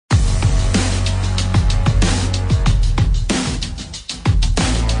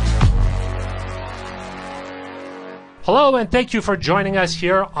Hello, and thank you for joining us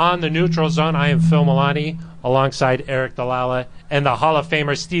here on the Neutral Zone. I am Phil Milani, alongside Eric Dalala, and the Hall of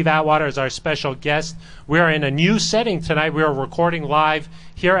Famer Steve Atwater is our special guest. We are in a new setting tonight. We are recording live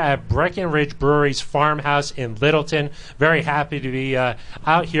here at Breckenridge Brewery's farmhouse in Littleton. Very happy to be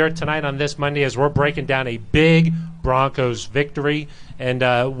out here tonight on this Monday as we're breaking down a big Broncos victory. And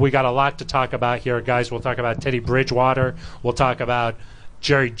we got a lot to talk about here, guys. We'll talk about Teddy Bridgewater. We'll talk about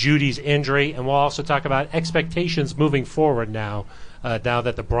Jerry Jeudy's injury, and we'll also talk about expectations moving forward now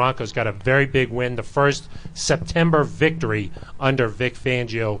that the Broncos got a very big win, the first September victory under Vic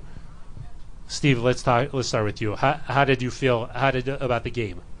Fangio. Steve, let's start with you. How did you feel about the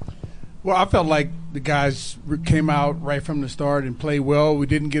game? Well, I felt like the guys came out right from the start and played well. We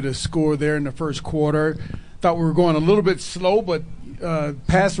didn't get a score there in the first quarter. Thought we were going a little bit slow, but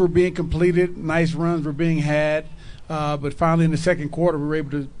passes were being completed, nice runs were being had. But finally, in the second quarter, we were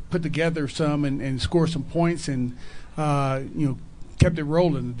able to put together some and score some points, and kept it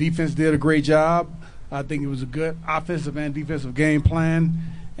rolling. The defense did a great job. I think it was a good offensive and defensive game plan,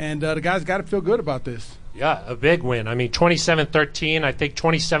 and the guys got to feel good about this. Yeah, a big win. I mean, 27-13. I think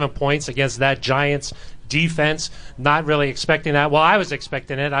 27 points against that Giants defense. Not really expecting that. Well, I was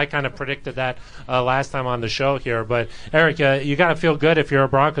expecting it. I kind of predicted that last time on the show here. But Eric, you got to feel good if you're a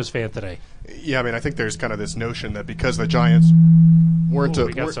Broncos fan today. Yeah, I mean, I think there's kind of this notion that because the Giants weren't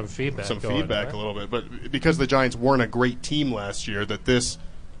we got some feedback a little bit, but because the Giants weren't a great team last year, that this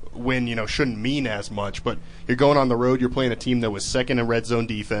win, shouldn't mean as much. But you're going on the road, you're playing a team that was second in red zone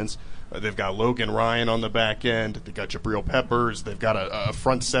defense. They've got Logan Ryan on the back end. They've got Jabril Peppers. They've got a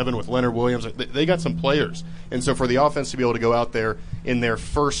front seven with Leonard Williams. They got some players. And so for the offense to be able to go out there in their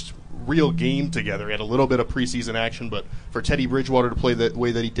first real game together, he had a little bit of preseason action, but for Teddy Bridgewater to play the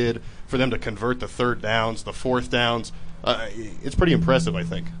way that he did, for them to convert the third downs, the fourth downs, it's pretty impressive, I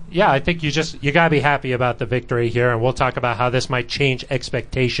think. Yeah, I think you got to be happy about the victory here, and we'll talk about how this might change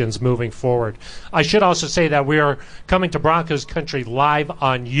expectations moving forward. I should also say that we are coming to Broncos country live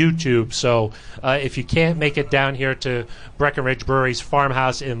on YouTube, so if you can't make it down here to Breckenridge Brewery's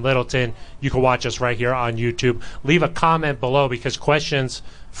farmhouse in Littleton, you can watch us right here on YouTube. Leave a comment below, because questions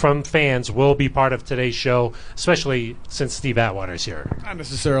from fans will be part of today's show, especially since Steve Atwater's here. Not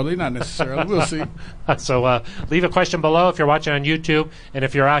necessarily. We'll see. So leave a question below if you're watching on YouTube, and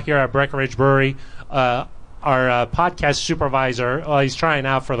if you're out here at Breckenridge Brewery, our podcast supervisor, he's trying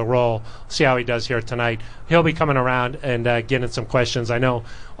out for the role. See how he does here tonight. He'll be coming around and getting some questions. I know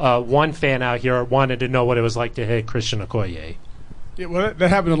one fan out here wanted to know what it was like to hit Christian Okoye. Yeah, well, that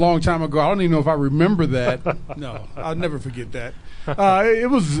happened a long time ago. I don't even know if I remember that. No, I'll never forget that. It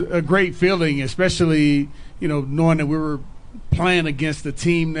was a great feeling, especially knowing that we were playing against a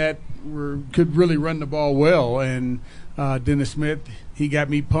team that could really run the ball well. And Dennis Smith, he got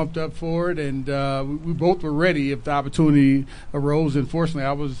me pumped up for it, and we both were ready if the opportunity arose. And fortunately,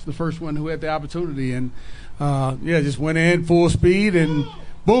 I was the first one who had the opportunity, and just went in full speed, and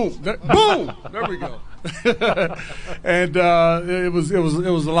boom, boom, there we go. And it was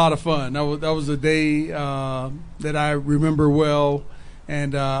a lot of fun. That was a day that I remember well,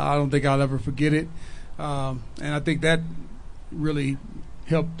 and I don't think I'll ever forget it. And I think that really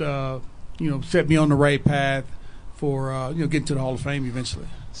helped set me on the right path for getting to the Hall of Fame eventually.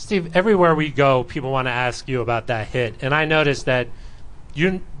 Steve, everywhere we go, people want to ask you about that hit, and I noticed that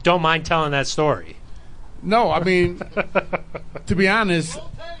you don't mind telling that story. No, I mean, to be honest,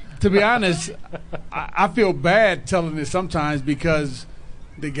 I feel bad telling this sometimes, because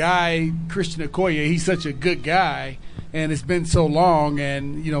the guy, Christian Okoye, he's such a good guy, and it's been so long,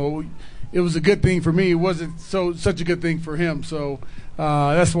 and, it was a good thing for me. It wasn't such a good thing for him, so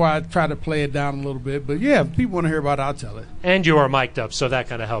that's why I try to play it down a little bit. But, yeah, if people want to hear about it, I'll tell it. And you were mic'd up, so that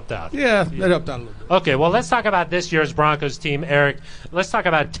kind of helped out. Yeah, that helped out a little bit. Okay, well, let's talk about this year's Broncos team, Eric. Let's talk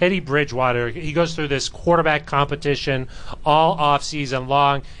about Teddy Bridgewater. He goes through this quarterback competition all offseason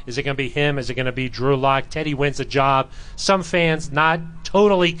long. Is it going to be him? Is it going to be Drew Lock? Teddy wins the job. Some fans not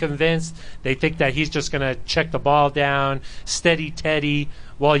totally convinced. They think that he's just going to check the ball down, steady Teddy.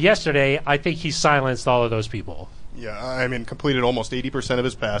 Well, yesterday, I think he silenced all of those people. Yeah, I mean, completed almost 80% of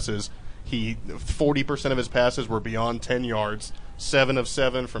his passes. 40% of his passes were beyond 10 yards, 7 of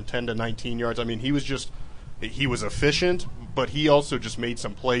 7 from 10 to 19 yards. I mean, he was efficient, but he also just made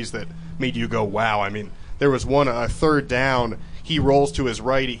some plays that made you go, wow. I mean, there was a third down. He rolls to his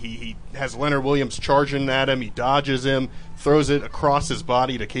right. He has Leonard Williams charging at him. He dodges him, throws it across his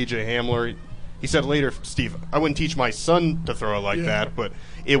body to KJ Hamler. He said later, Steve, I wouldn't teach my son to throw it like that, but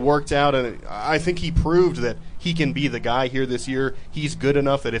it worked out, and I think he proved that he can be the guy here this year. He's good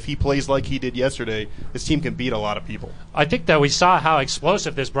enough that if he plays like he did yesterday, this team can beat a lot of people. I think that we saw how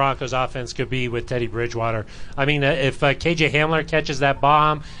explosive this Broncos offense could be with Teddy Bridgewater. I mean, if KJ Hamler catches that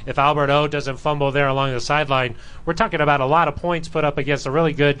bomb, if Albert O doesn't fumble there along the sideline, we're talking about a lot of points put up against a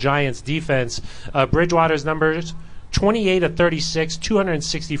really good Giants defense. Bridgewater's numbers: 28 of 36,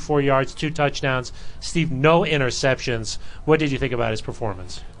 264 yards, 2 touchdowns. Steve, no interceptions. What did you think about his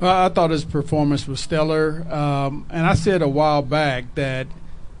performance? Well, I thought his performance was stellar. And I said a while back that,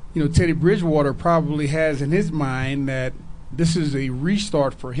 Teddy Bridgewater probably has in his mind that this is a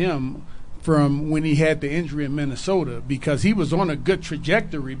restart for him from when he had the injury in Minnesota, because he was on a good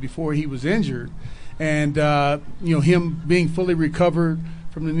trajectory before he was injured. And, him being fully recovered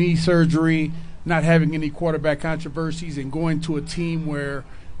from the knee surgery, not having any quarterback controversies, and going to a team where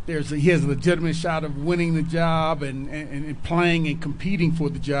he has a legitimate shot of winning the job and playing and competing for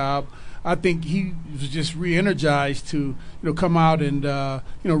the job. I think he was just re-energized to come out and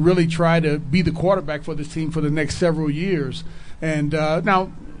really try to be the quarterback for this team for the next several years. And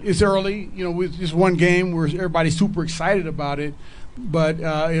now it's early, with just one game where everybody's super excited about it. But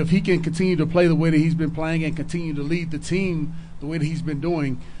if he can continue to play the way that he's been playing and continue to lead the team the way that he's been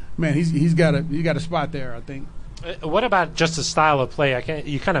doing, man, he's got a spot there, I think. What about just the style of play?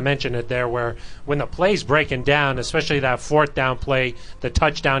 You kind of mentioned it there, where when the play's breaking down, especially that fourth down play, the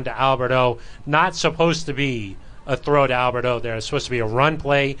touchdown to Albert O, not supposed to be a throw to Albert O there. It's supposed to be a run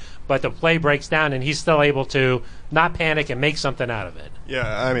play, but the play breaks down, and he's still able to not panic and make something out of it.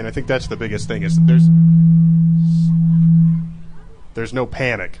 Yeah, I mean, I think that's the biggest thing is there's no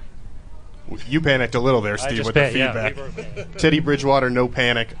panic. You panicked a little there, Steve, with the feedback. Yeah, Teddy Bridgewater, no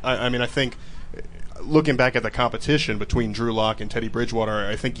panic. I mean, I think looking back at the competition between Drew Lock and Teddy Bridgewater,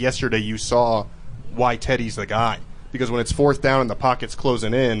 I think yesterday you saw why Teddy's the guy. Because when it's fourth down and the pocket's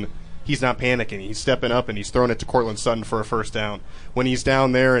closing in, he's not panicking. He's stepping up and he's throwing it to Cortland Sutton for a first down. When he's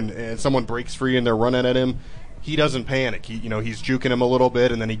down there and someone breaks free and they're running at him, he doesn't panic. He's juking him a little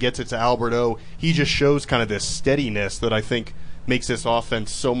bit, and then he gets it to Albert O. He just shows kind of this steadiness that I think makes this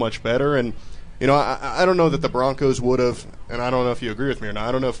offense so much better. And I don't know that the Broncos would have, and I don't know if you agree with me or not,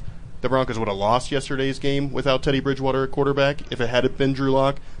 I don't know if the Broncos would have lost yesterday's game without Teddy Bridgewater at quarterback if it had been Drew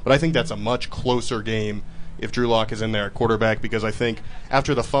Lock. But I think that's a much closer game if Drew Lock is in there at quarterback, because I think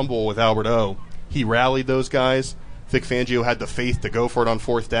after the fumble with Albert O, he rallied those guys. Vic Fangio had the faith to go for it on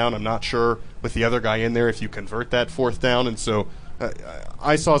fourth down. I'm not sure with the other guy in there if you convert that fourth down. And so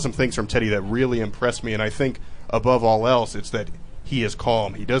I saw some things from Teddy that really impressed me, and I think above all else it's that he is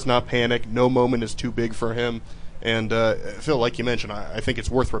calm. He does not panic. No moment is too big for him. And, Phil, like you mentioned, I think it's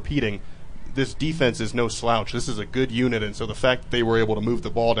worth repeating, this defense is no slouch. This is a good unit, and so the fact that they were able to move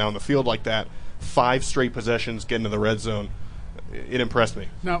the ball down the field like that, 5 straight possessions, get into the red zone, it impressed me.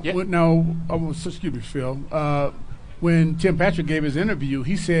 Now, excuse me, Phil. When Tim Patrick gave his interview,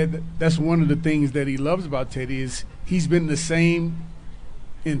 he said that's one of the things that he loves about Teddy is he's been the same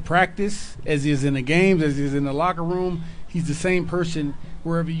in practice as he is in the games, as he is in the locker room. He's the same person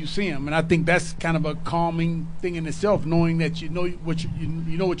wherever you see him, and I think that's kind of a calming thing in itself, knowing that you know what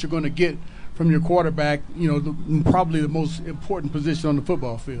you're going to get from your quarterback. Probably the most important position on the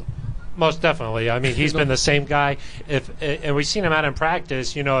football field. Most definitely. I mean, he's been the same guy. And we've seen him out in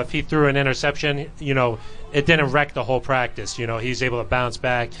practice. If he threw an interception, it didn't wreck the whole practice. He's able to bounce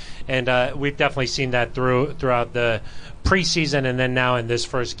back, and we've definitely seen that throughout the preseason and then now in this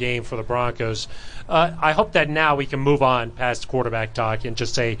first game for the Broncos. I hope that now we can move on past quarterback talk and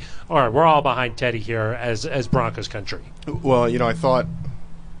just say, all right, we're all behind Teddy here as Broncos country. Well,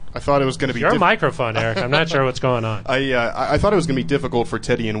 I thought it was going to be your microphone, Eric. I'm not sure what's going on. I thought it was going to be difficult for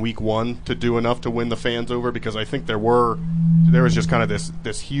Teddy in week 1 to do enough to win the fans over, because I think there was just kind of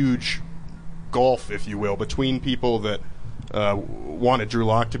this huge gulf, if you will, between people that wanted Drew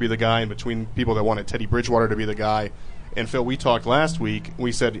Lock to be the guy and between people that wanted Teddy Bridgewater to be the guy. And Phil, we talked last week.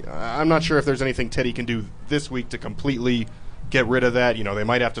 We said, I'm not sure if there's anything Teddy can do this week to completely get rid of that. They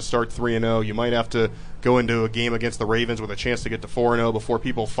might have to start 3-0. You might have to go into a game against the Ravens with a chance to get to 4-0 before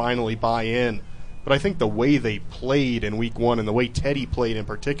people finally buy in. But I think the way they played in week 1 and the way Teddy played in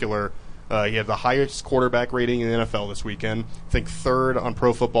particular, he had the highest quarterback rating in the NFL this weekend. I think 3rd on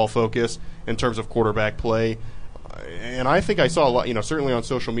Pro Football Focus in terms of quarterback play. And I think I saw a lot, certainly on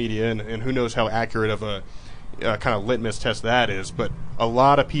social media, and who knows how accurate of a kind of litmus test that is, but a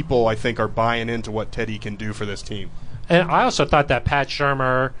lot of people, I think, are buying into what Teddy can do for this team. And I also thought that Pat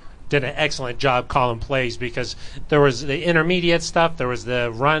Shurmur did an excellent job calling plays, because there was the intermediate stuff, there was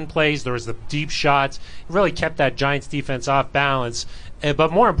the run plays, there was the deep shots. It really kept that Giants defense off balance.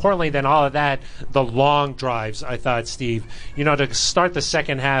 But more importantly than all of that, the long drives, I thought, Steve. To start the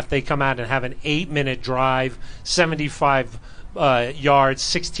second half, they come out and have an 8-minute drive, 75 yards,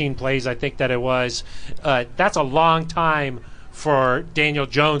 16 plays, I think that it was. That's a long time for Daniel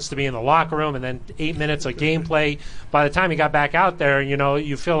Jones to be in the locker room, and then 8 minutes of gameplay. By the time he got back out there,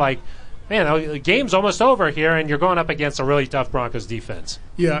 you feel like, man, the game's almost over here, and you're going up against a really tough Broncos defense.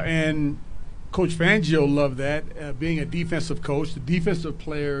 Yeah, and Coach Fangio loved that. Being a defensive coach, the defensive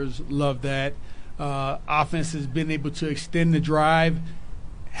players love that. Offense has been able to extend the drive,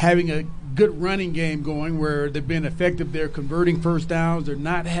 having a good running game going where they've been effective. They're converting first downs. They're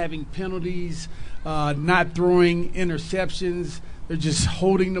not having penalties, not throwing interceptions. They're just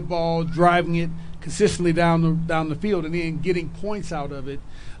holding the ball, driving it consistently down the field, and then getting points out of it.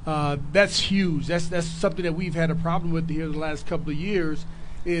 That's huge. That's something that we've had a problem with here the last couple of years,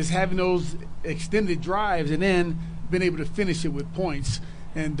 is having those extended drives and then being able to finish it with points.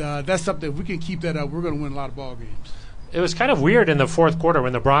 And that's something, if we can keep that up, we're going to win a lot of ball games. It was kind of weird in the fourth quarter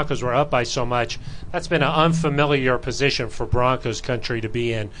when the Broncos were up by so much. That's been an unfamiliar position for Broncos country to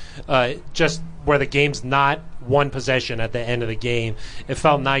be in, just where the game's not one possession at the end of the game. It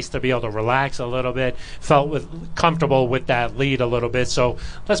felt nice to be able to relax a little bit, comfortable with that lead a little bit. So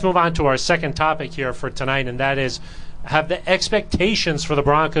let's move on to our second topic here for tonight, and that is, have the expectations for the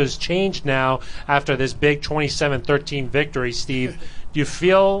Broncos changed now after this big 27-13 victory, Steve? Do you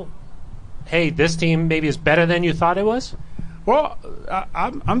feel, hey, this team maybe is better than you thought it was? Well,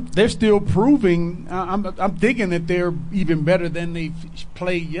 they're still proving. I'm thinking that they're even better than they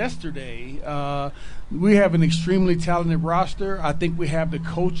played yesterday. We have an extremely talented roster. I think we have the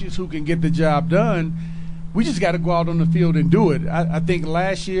coaches who can get the job done. We just got to go out on the field and do it. I think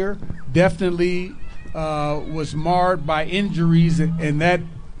last year definitely was marred by injuries, and that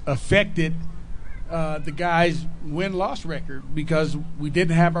affected the guys' win-loss record, because we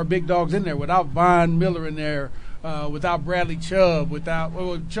didn't have our big dogs in there. Without Von Miller in there, without Bradley Chubb,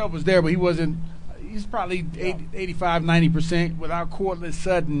 Chubb was there, but he's probably 85, 90%. Without Cortland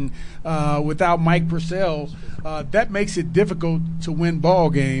Sutton, without Mike Purcell, that makes it difficult to win ball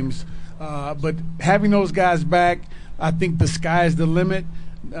games. But having those guys back, I think the sky's the limit.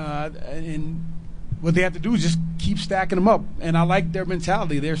 And what they have to do is just keep stacking them up. And I like their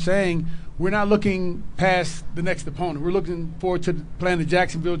mentality. They're saying, we're not looking past the next opponent. We're looking forward to playing the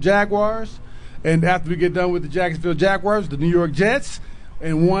Jacksonville Jaguars. And after we get done with the Jacksonville Jaguars, the New York Jets,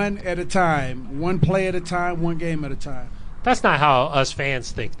 and one at a time, one play at a time, one game at a time. That's not how us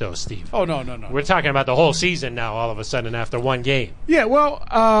fans think, though, Steve. Oh, no. We're talking about the whole season now, all of a sudden, after one game. Yeah, well,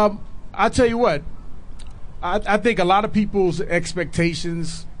 I'll tell you what. I think a lot of people's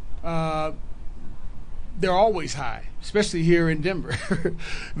expectations, they're always high, especially here in Denver.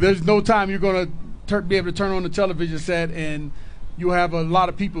 There's no time you're going to be able to turn on the television set and you'll have a lot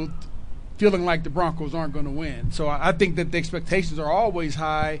of people feeling like the Broncos aren't going to win. So I think that the expectations are always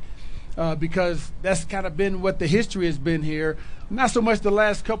high because that's kind of been what the history has been here. Not so much the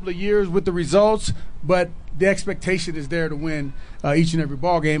last couple of years with the results, but the expectation is there to win each and every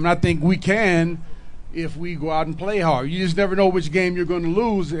ball game. And I think we can if we go out and play hard. You just never know which game you're going to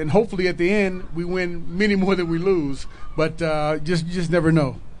lose, and hopefully at the end we win many more than we lose. But you just never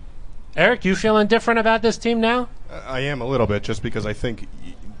know. Eric, you feeling different about this team now? I am a little bit, just because I think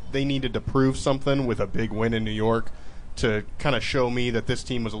they needed to prove something with a big win in New York to kind of show me that this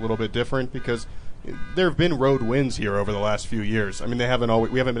team was a little bit different, because there have been road wins here over the last few years. I mean, we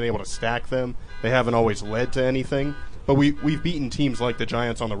haven't been able to stack them. They haven't always led to anything. But we've beaten teams like the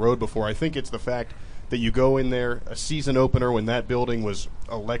Giants on the road before. I think it's the fact that you go in there, a season opener when that building was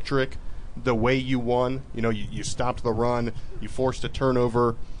electric, the way you won, you stopped the run, you forced a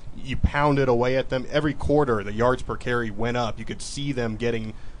turnover, you pounded away at them. Every quarter, the yards per carry went up. You could see them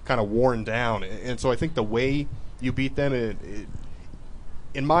getting kind of worn down. And so I think the way you beat them,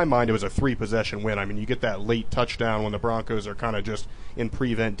 in my mind, it was a 3-possession win. I mean, you get that late touchdown when the Broncos are kind of just in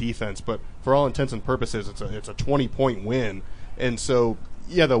prevent defense. But for all intents and purposes, it's a 20-point win. And so,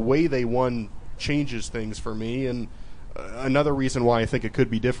 yeah, the way they won changes things for me. And another reason why I think it could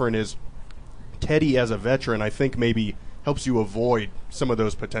be different is Teddy, as a veteran, I think maybe helps you avoid some of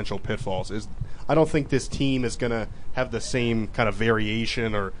those potential pitfalls. I don't think this team is going to have the same kind of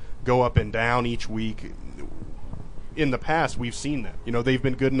variation or go up and down each week. In the past, we've seen that. They've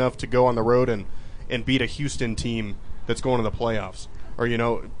been good enough to go on the road and beat a Houston team that's going to the playoffs, or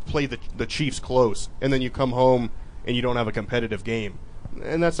play the Chiefs close, and then you come home and you don't have a competitive game.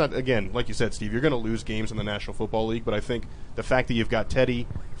 And that's not, again, like you said, Steve, you're going to lose games in the National Football League, but I think the fact that you've got Teddy,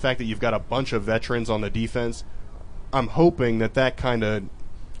 the fact that you've got a bunch of veterans on the defense, I'm hoping that kind of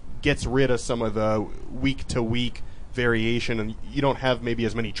gets rid of some of the week-to-week variation, and you don't have maybe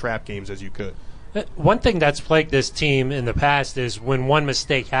as many trap games as you could. One thing that's plagued this team in the past is when one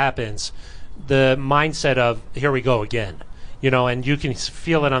mistake happens, the mindset of, here we go again. And you can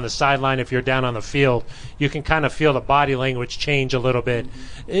feel it on the sideline if you're down on the field. You can kind of feel the body language change a little bit.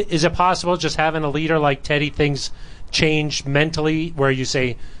 Is it possible just having a leader like Teddy, things change mentally where you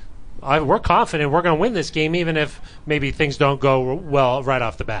say, we're confident we're going to win this game even if maybe things don't go well right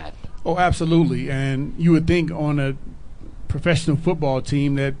off the bat? Oh, absolutely. And you would think on a professional football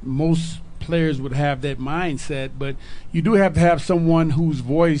team that most players would have that mindset, but you do have to have someone whose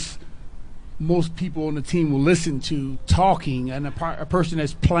voice most people on the team will listen to talking, and a person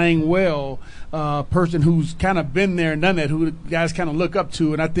that's playing well, a person who's kind of been there and done that, who the guys kind of look up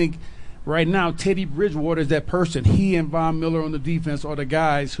to. And I think right now Teddy Bridgewater is that person. He and Von Miller on the defense are the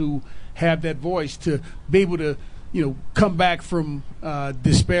guys who have that voice to be able to, come back from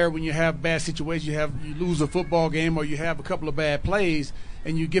despair when you have bad situations. You lose a football game or you have a couple of bad plays,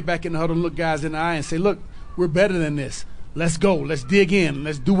 and you get back in the huddle and look guys in the eye and say, look, we're better than this. Let's go. Let's dig in.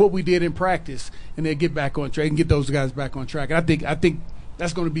 Let's do what we did in practice, and then get back on track and get those guys back on track. And I think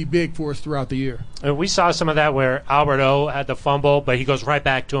that's going to be big for us throughout the year. And we saw some of that where Albert O had the fumble, but he goes right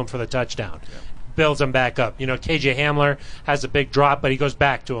back to him for the touchdown. Yeah. Builds him back up. KJ Hamler has a big drop, but he goes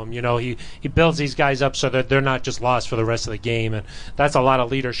back to him. He builds these guys up so that they're not just lost for the rest of the game, and that's a lot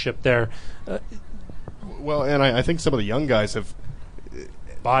of leadership there. Well, and I think some of the young guys have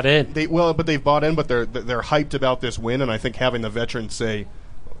bought in. They've bought in, but they're hyped about this win, and I think having the veterans say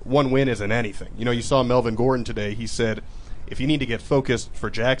one win isn't anything. You saw Melvin Gordon today. He said, if you need to get focused for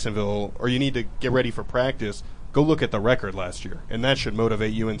Jacksonville or you need to get ready for practice, go look at the record last year, and that should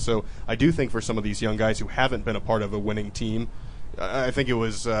motivate you. And so I do think for some of these young guys who haven't been a part of a winning team, I think it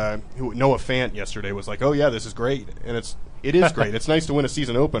was Noah Fant yesterday was like, oh, yeah, this is great. And it is great. It's nice to win a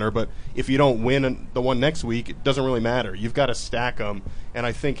season opener, but if you don't win the one next week, it doesn't really matter. You've got to stack them, and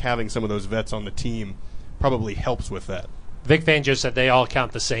I think having some of those vets on the team probably helps with that. Vic Fangio said they all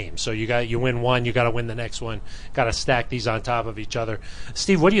count the same. So you win one, you got to win the next one. Got to stack these on top of each other.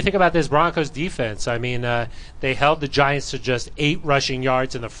 Steve, what do you think about this Broncos defense? I mean, they held the Giants to just 8 rushing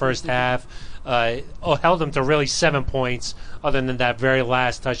yards in the first half. Held them to really 7 points, other than that very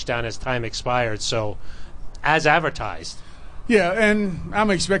last touchdown as time expired. So, as advertised. Yeah, and I'm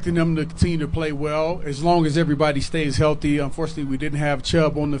expecting them to continue to play well as long as everybody stays healthy. Unfortunately, we didn't have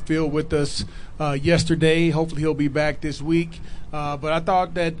Chubb on the field with us yesterday. Hopefully, he'll be back this week. But I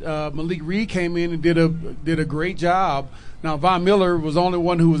thought that Malik Reed came in and did a great job. Now, Von Miller was the only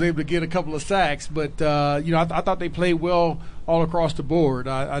one who was able to get a couple of sacks, but I thought they played well all across the board.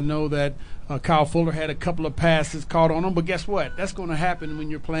 I know that Kyle Fuller had a couple of passes caught on him, but guess what? That's going to happen when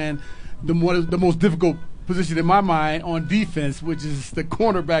you're playing the most difficult position in my mind on defense, which is the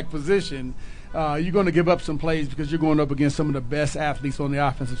cornerback position. You're going to give up some plays because you're going up against some of the best athletes on the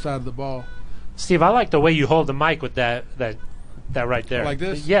offensive side of the ball. Steve, I like the way you hold the mic with that right there. Like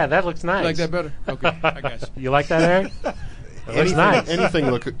this? Yeah, that looks nice. You like that better? Okay, I got you. You like that, Eric? Nice. Anything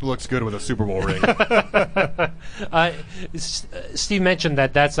looks good with a Super Bowl ring. Steve mentioned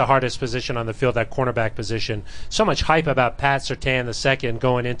that's the hardest position on the field, that cornerback position. So much hype about Pat Surtain II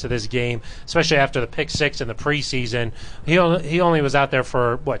going into this game, especially after the pick 6 in the preseason. He only was out there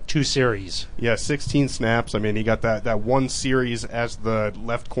for, 2 series? Yeah, 16 snaps. I mean, he got that one series as the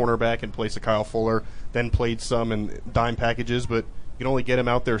left cornerback in place of Kyle Fuller, then played some in dime packages, but you can only get him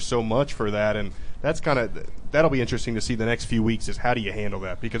out there so much for that, and that'll be interesting to see the next few weeks is how do you handle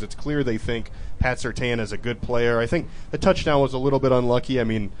that, because it's clear they think Pat Surtain is a good player. I think the touchdown was a little bit unlucky. I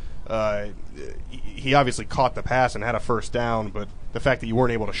mean, he obviously caught the pass and had a first down, but the fact that you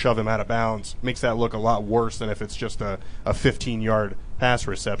weren't able to shove him out of bounds makes that look a lot worse than if it's just a 15-yard pass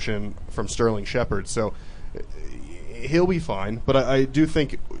reception from Sterling Shepard. So he'll be fine, but I do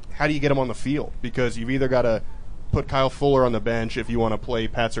think, how do you get him on the field? Because you've either got to put Kyle Fuller on the bench if you want to play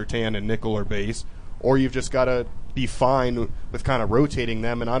Pat Surtain in nickel or base, or you've just got to be fine with kind of rotating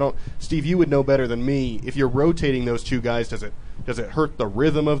them. And Steve, you would know better than me, if you're rotating those two guys, does it hurt the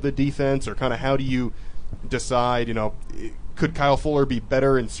rhythm of the defense, or kind of how do you decide, could Kyle Fuller be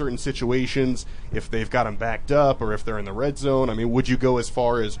better in certain situations if they've got him backed up or if they're in the red zone? I mean, would you go as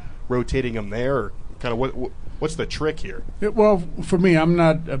far as rotating him there, or kind of what's the trick here? Well, for me, I'm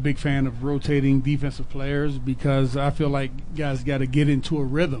not a big fan of rotating defensive players because I feel like guys got to get into a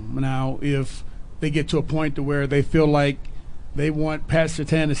rhythm. Now, if they get to a point to where they feel like they want Pat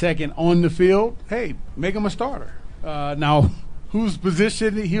Surtain II on the field, hey, make him a starter. Now, whose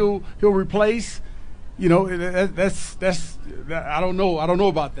position he'll replace. You know, that's I don't know. I don't know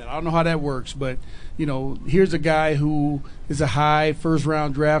about that. I don't know how that works. But, you know, here's a guy who is a high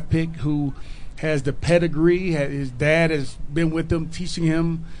first-round draft pick who has the pedigree. His dad has been with him, teaching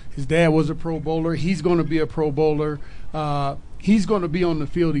him. His dad was a Pro Bowler. He's going to be a Pro Bowler. He's going to be on the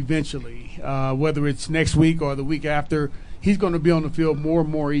field eventually, whether it's next week or the week after. He's going to be on the field more and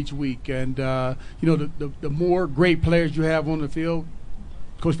more each week. And, you know, the more great players you have on the field,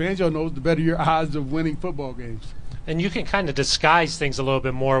 Coach Fangio knows, the better your odds of winning football games. And you can kind of disguise things a little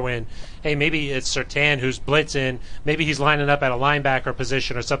bit more when, hey, maybe it's Surtain who's blitzing. Maybe he's lining up at a linebacker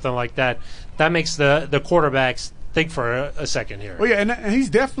position or something like that. That makes the quarterbacks think for a second here. Well, yeah, and he's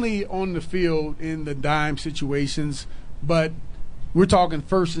definitely on the field in the dime situations, but we're talking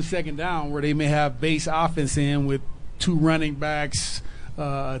first and second down where they may have base offense in with 2 running backs,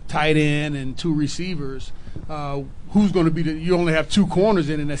 tight end, and 2 receivers. Who's going to be you only have 2 corners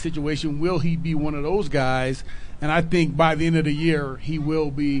in that situation. Will he be one of those guys? And I think by the end of the year he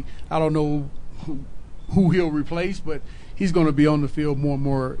will be. I don't know who he'll replace, but he's going to be on the field more and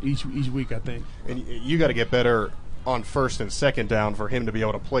more each week, I think. And you got to get better on first and second down for him to be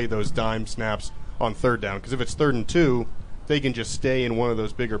able to play those dime snaps on third down. Because if it's 3rd and 2, they can just stay in one of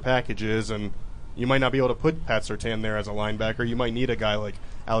those bigger packages, and you might not be able to put Pat Surtain there as a linebacker. You might need a guy like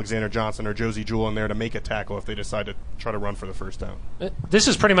Alexander Johnson or Josie Jewell in there to make a tackle if they decide to try to run for the first down. This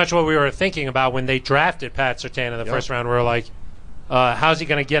is pretty much what we were thinking about when they drafted Pat Surtain in the first round. We were like, how's he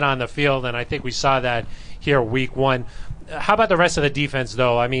going to get on the field? And I think we saw that here week 1. How about the rest of the defense,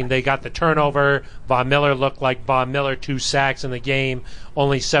 though? I mean, they got the turnover. Von Miller looked like Von Miller, 2 sacks in the game,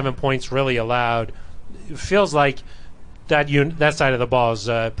 only 7 points really allowed. It feels like that side of the ball is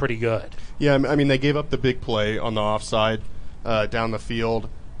pretty good. Yeah, I mean, they gave up the big play on the offside down the field.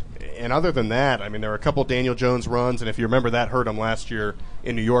 And other than that, I mean, there were a couple Daniel Jones runs, and if you remember, that hurt him last year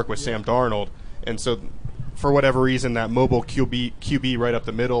in New York with Sam Darnold. And so for whatever reason, that mobile QB right up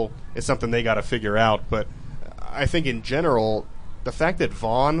the middle is something they got to figure out. But I think in general, the fact that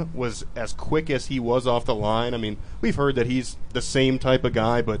Vaughn was as quick as he was off the line, I mean, we've heard that he's the same type of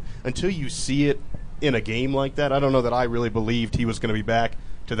guy, but until you see it in a game like that, I don't know that I really believed he was going to be back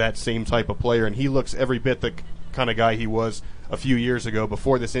to that same type of player, and he looks every bit the kind of guy he was a few years ago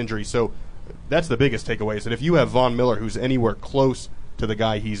before this injury. So that's the biggest takeaway, is that if you have Von Miller who's anywhere close to the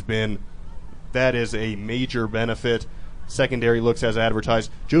guy he's been, that is a major benefit. Secondary looks as advertised.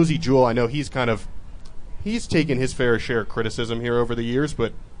 Josie Jewell, I know he's taken his fair share of criticism here over the years,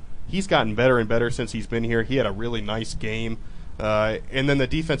 but he's gotten better and better since he's been here. He had a really nice game. And then the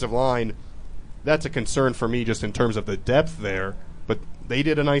defensive line, that's a concern for me just in terms of the depth there. But they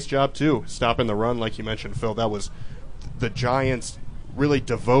did a nice job, too, stopping the run, like you mentioned, Phil. That was the Giants really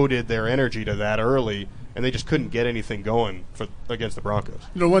devoted their energy to that early, and they just couldn't get anything going against the Broncos.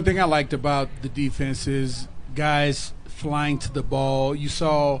 You know, one thing I liked about the defense is guys flying to the ball. You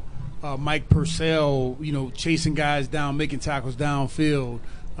saw Mike Purcell, you know, chasing guys down, making tackles downfield.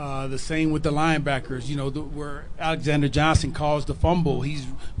 The same with the linebackers, you know, where Alexander Johnson caused the fumble. He's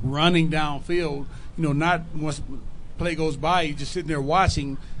running downfield, you know, not once play goes by, you're just sitting there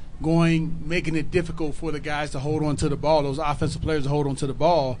watching, making it difficult for the guys to hold on to the ball, those offensive players to hold on to the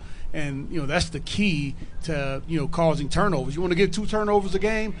ball. And, you know, that's the key to, you know, causing turnovers. You want to get 2 turnovers a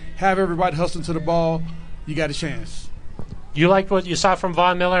game, have everybody hustling to the ball, you got a chance. You liked what you saw from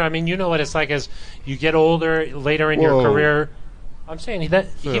Von Miller? I mean, you know what it's like as you get older, later in your career. I'm saying he went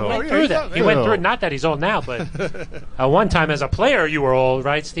through that. He went through it. Not that he's old now, but at one time as a player you were old,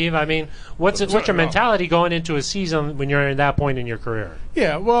 right, Steve? I mean, what's your mentality going into a season when you're at that point in your career?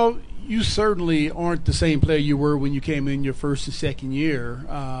 Yeah, well, you certainly aren't the same player you were when you came in your first and second year,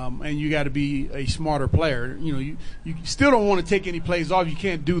 and you got to be a smarter player. You know, you still don't want to take any plays off. You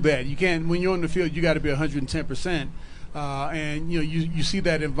can't do that. You can't when you're on the field. You got to be 110%. And you know you see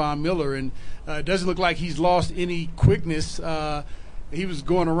that in Von Miller, and it doesn't look like he's lost any quickness. He was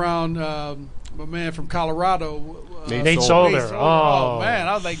going around, my man from Colorado, Nate Solder. Oh man,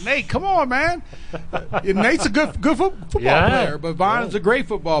 I was like, Nate, come on, man. Nate's a good football player, but Von is a great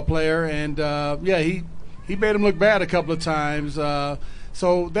football player, and he made him look bad a couple of times.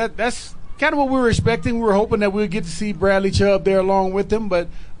 So that's kind of what we were expecting. We were hoping that we'd get to see Bradley Chubb there along with him, but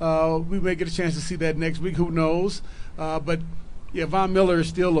we may get a chance to see that next week. Who knows? But yeah, Von Miller is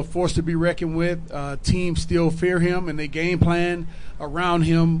still a force to be reckoned with. Teams still fear him, and they game plan around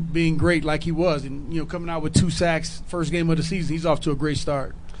him being great like he was. And, you know, coming out with 2 sacks first game of the season, he's off to a great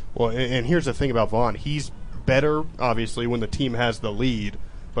start. Well, and here's the thing about Vaughn. He's better, obviously, when the team has the lead.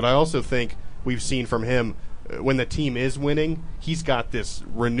 But I also think we've seen from him when the team is winning, he's got this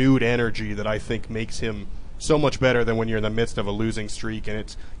renewed energy that I think makes him so much better than when you're in the midst of a losing streak,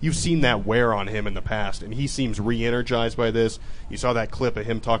 and you've seen that wear on him in the past, and he seems re-energized by this. You saw that clip of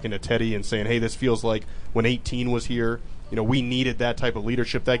him talking to Teddy and saying, hey, this feels like when 18 was here. We needed that type of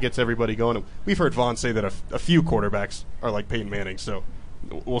leadership. That gets everybody going. And we've heard Vaughn say that a few quarterbacks are like Peyton Manning, so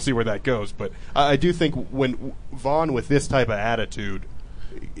we'll see where that goes. But I do think when Vaughn, with this type of attitude,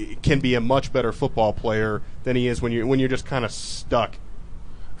 can be a much better football player than he is when you're just kind of stuck.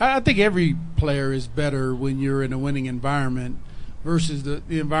 I think every player is better when you're in a winning environment versus the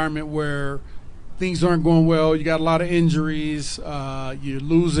environment where things aren't going well. You got a lot of injuries. You're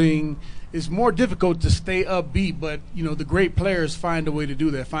losing. It's more difficult to stay upbeat, but the great players find a way to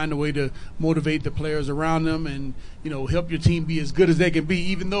do that. Find a way to motivate the players around them, and help your team be as good as they can be,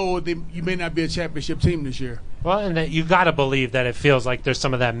 even though you may not be a championship team this year. Well, and that you got to believe that it feels like there's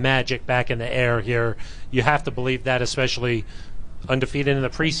some of that magic back in the air here. You have to believe that, especially undefeated in the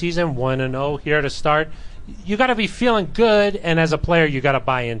preseason, 1-0 here to start. You got to be feeling good, and as a player, you got to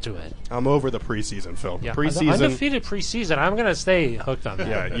buy into it. I'm over the preseason, Phil. Yeah, preseason, undefeated preseason. I'm going to stay hooked on that.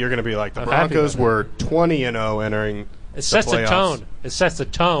 Yeah, you're going to be like the Broncos were 20-0 entering. It sets the the tone. It sets the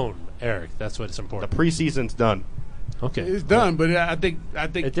tone, Eric. That's what's important. The preseason's done. Okay, it's done, but I think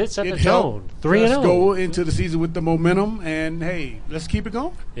it did set the helped tone. 3-0. Let's go into the season with the momentum, and hey, let's keep it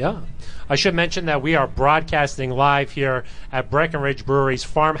going. Yeah, I should mention that we are broadcasting live here at Breckenridge Brewery's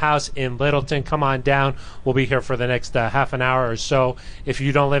farmhouse in Littleton. Come on down. We'll be here for the next half an hour or so. If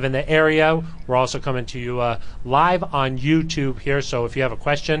you don't live in the area, we're also coming to you live on YouTube here. So if you have a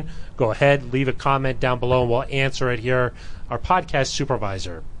question, go ahead, leave a comment down below, and we'll answer it here. Our podcast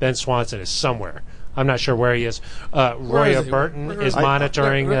supervisor, Ben Swanson, is somewhere. I'm not sure where he is. Roya Burton is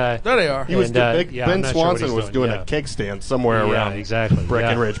monitoring. There they are. He was Ben Swanson was doing a keg stand somewhere around exactly.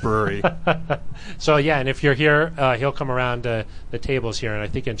 Breckenridge Brewery. So, and if you're here, he'll come around the tables here, and I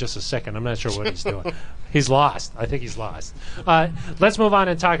think in just a second. I'm not sure what he's doing. He's lost. I think he's lost. Let's move on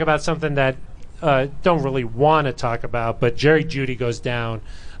and talk about something that don't really want to talk about, but Jerry Jeudy goes down.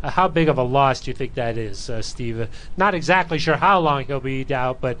 How big of a loss do you think that is, Steve? Not exactly sure how long he'll be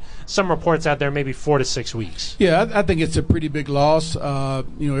out, but some reports out there maybe 4 to 6 weeks. Yeah, I think it's a pretty big loss.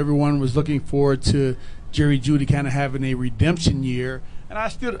 Everyone was looking forward to Jerry Jeudy kind of having a redemption year, and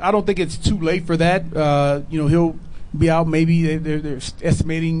I don't think it's too late for that. He'll be out maybe they're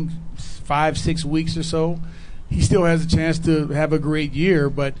estimating 5-6 weeks or so. He still has a chance to have a great year,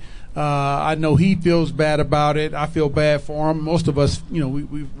 but I know he feels bad about it. I feel bad for him. Most of us,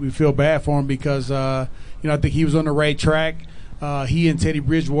 we feel bad for him because, I think he was on the right track. He and Teddy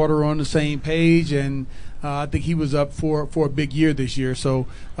Bridgewater are on the same page, and I think he was up for a big year this year. So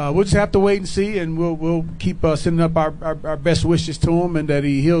we'll just have to wait and see, and we'll keep sending up our best wishes to him, and that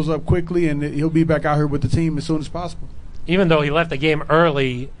he heals up quickly, and he'll be back out here with the team as soon as possible. Even though he left the game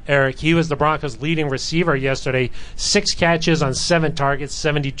early, Eric, he was the Broncos' leading receiver yesterday. 6 catches on 7 targets,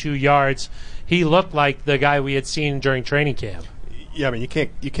 72 yards. He looked like the guy we had seen during training camp. Yeah, I mean, you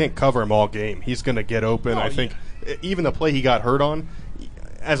can't cover him all game. He's going to get open. I think even the play he got hurt on,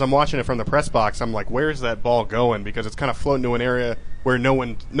 as I'm watching it from the press box, I'm like, where's that ball going? Because it's kind of floating to an area where no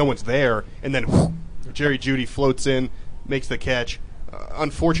one's there, and then Jerry Jeudy floats in, makes the catch.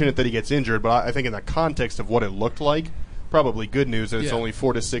 Unfortunate that he gets injured, but I think in the context of what it looked like, probably good news that it's only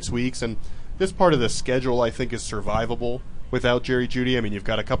 4 to 6 weeks, and this part of the schedule I think is survivable without Jerry Jeudy. I mean, you've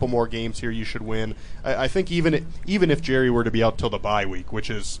got a couple more games here you should win. I think even if Jerry were to be out till the bye week, which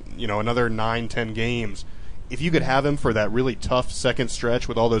is another 9-10 games, if you could have him for that really tough second stretch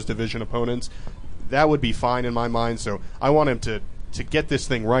with all those division opponents, that would be fine in my mind. So I want him to get this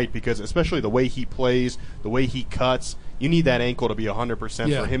thing right, because especially the way he plays, the way he cuts, you need that ankle to be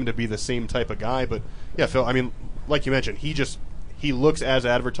 100% for him to be the same type of guy. But yeah, Phil, I mean, like you mentioned, he looks as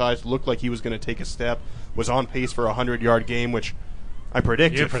advertised, looked like he was going to take a step, was on pace for a 100-yard game, which I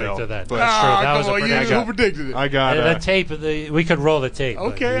predicted. You predicted Phil, that. But That's true. That was a prediction. Who predicted it? I got the tape. We could roll the tape.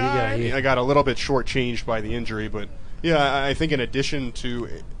 Okay, I got a little bit shortchanged by the injury, but yeah, I think in addition to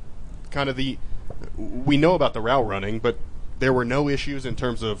kind of we know about the route running, but there were no issues in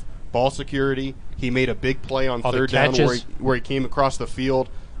terms of ball security. He made a big play on third down where he came across the field.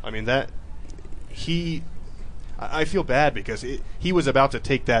 I mean, I feel bad because he was about to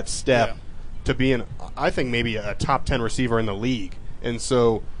take that step to be I think maybe a top 10 receiver in the league. And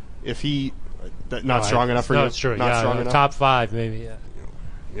so if not strong enough for you? No, it's true. Not strong enough? Top 5 maybe,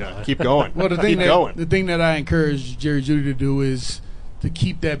 Yeah, keep going. Well, the thing that I encourage Jerry Jeudy to do is to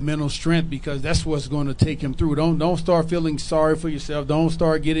keep that mental strength, because that's what's going to take him through. Don't start feeling sorry for yourself. Don't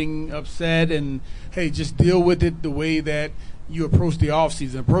start getting upset, and hey, just deal with it the way that you approach the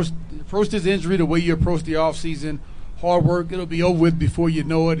offseason. Approach this injury the way you approach the offseason. hard work. It'll be over with before you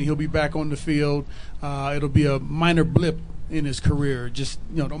know it, and he'll be back on the field. It'll be a minor blip in his career. Just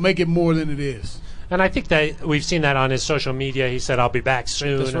don't make it more than it is. And I think that we've seen that on his social media. He said, "I'll be back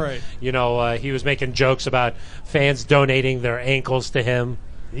soon." That's right. He was making jokes about fans donating their ankles to him,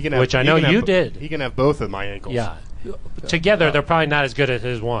 which I know you did. He can have both of my ankles. Yeah. Together, they're probably not as good as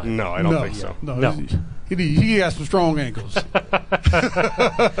his one. No, I don't think so. No. He has some strong ankles.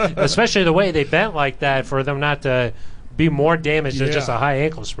 Especially the way they bent like that for them not to be more damaged than just a high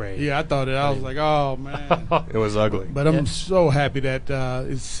ankle sprain. Yeah, I thought it. I was like, oh, man. It was ugly. But I'm so happy that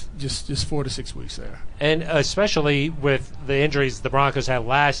it's just 4 to 6 weeks there. And especially with the injuries the Broncos had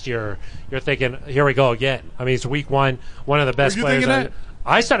last year, you're thinking, here we go again. I mean, it's week one of the best players.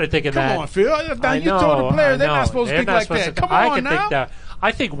 I started thinking that. Come on, Phil. You told the players they're not supposed to think like that. Come on now.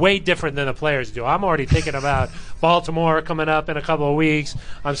 I think way different than the players do. I'm already thinking about Baltimore coming up in a couple of weeks.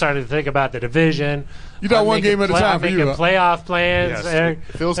 I'm starting to think about the division. You got one game at a time for you. I'm thinking playoff plans. Yes.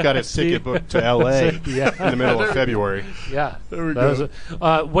 Phil's got his ticket booked to L.A. in the middle of February. Yeah. There we go.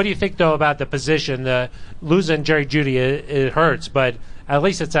 What do you think, though, about the position? Losing Jerry Jeudy, it hurts, but at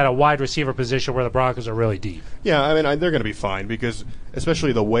least it's at a wide receiver position where the Broncos are really deep. Yeah, I mean, they're going to be fine because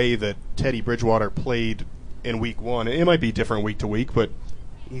especially the way that Teddy Bridgewater played in week one, it might be different week to week, but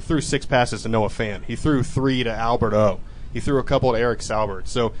he threw 6 passes to Noah Fant. He threw 3 to Albert O. He threw a couple to Eric Saubert.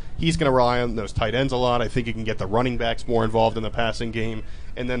 So he's going to rely on those tight ends a lot. I think he can get the running backs more involved in the passing game.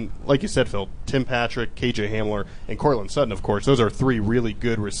 And then, like you said, Phil, Tim Patrick, KJ Hamler, and Cortland Sutton, of course. Those are 3 really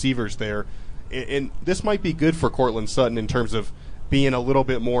good receivers there. And this might be good for Cortland Sutton in terms of being a little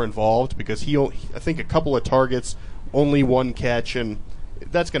bit more involved because I think a couple of targets, only 1 catch, and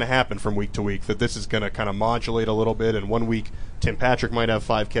that's going to happen from week to week, that this is going to kind of modulate a little bit. And one week Tim Patrick might have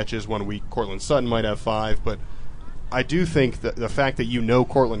 5 catches, one week Cortland Sutton might have 5. But I do think that the fact that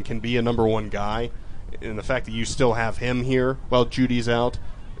Cortland can be a number 1 guy and the fact that you still have him here while Judy's out,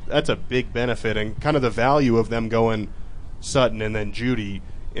 that's a big benefit and kind of the value of them going Sutton and then Judy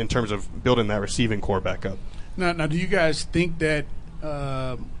in terms of building that receiving core back up. Now, do you guys think that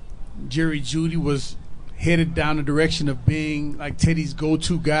Jerry Jeudy was headed down the direction of being like Teddy's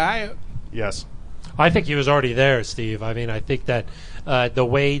go-to guy? Yes. I think he was already there, Steve. I mean, I think that the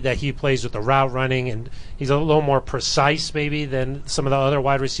way that he plays with the route running, and he's a little more precise maybe than some of the other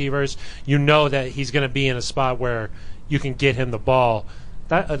wide receivers. You know that he's going to be in a spot where you can get him the ball.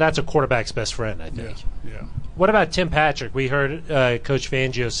 That's a quarterback's best friend, I think. Yeah. What about Tim Patrick? We heard Coach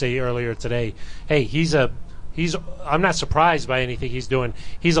Fangio say earlier today, hey, I'm not surprised by anything he's doing.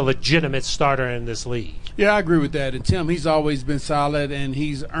 He's a legitimate starter in this league. Yeah, I agree with that. And Tim, he's always been solid, and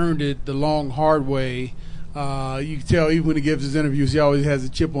he's earned it the long, hard way. You can tell even when he gives his interviews, he always has a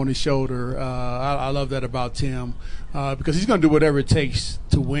chip on his shoulder. I love that about Tim because he's going to do whatever it takes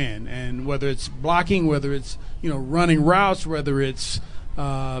to win. And whether it's blocking, whether it's running routes, whether it's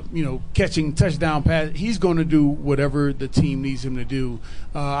catching touchdown pass, he's going to do whatever the team needs him to do.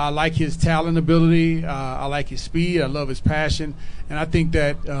 I like his talent ability. I like his speed. I love his passion. And I think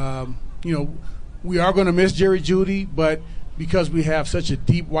that, we are going to miss Jerry Jeudy, but because we have such a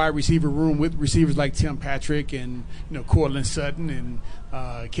deep wide receiver room with receivers like Tim Patrick and, Cortland Sutton and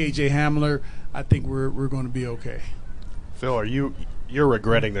KJ Hamler, I think we're going to be okay. Phil, you're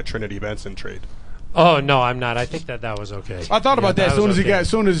regretting the Trinity Benson trade? Oh no, I'm not. I think that was okay. I thought about that as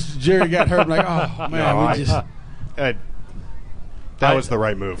soon as Jerry got hurt. I'm like, oh man, that was the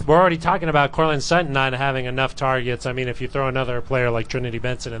right move. We're already talking about Cortland Sutton not having enough targets. I mean, if you throw another player like Trinity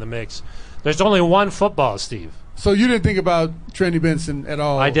Benson in the mix, there's only one football, Steve. So you didn't think about Trinity Benson at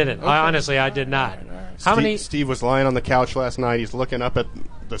all? I didn't. Okay. I did not. How many? Steve was lying on the couch last night. He's looking up at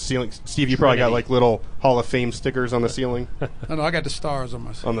the ceiling. Steve, you probably got like little Hall of Fame stickers on the ceiling. No, I got the stars on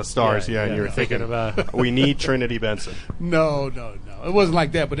my ceiling. On the stars, and you were thinking about we need Trinity Benson. No, it wasn't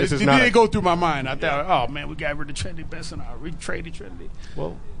like that. But it did go through my mind. I thought, oh man, we got rid of Trinity Benson. We traded Trinity.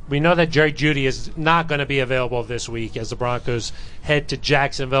 Well, we know that Jerry Jeudy is not going to be available this week as the Broncos head to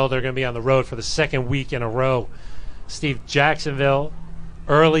Jacksonville. They're going to be on the road for the second week in a row. Steve, Jacksonville,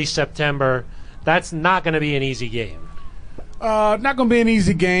 early September. That's not going to be an easy game. Not going to be an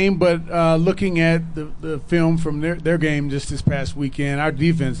easy game, but looking at the film from their game just this past weekend, our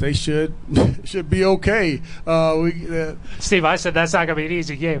defense, they should be okay. Steve, I said that's not going to be an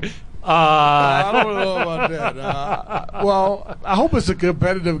easy game. I don't know about that. Well, I hope it's a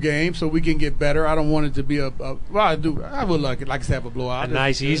competitive game so we can get better. I don't want it to be I would like to have a blowout. A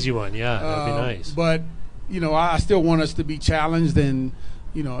nice, easy one, yeah. That'd be nice. But, I still want us to be challenged and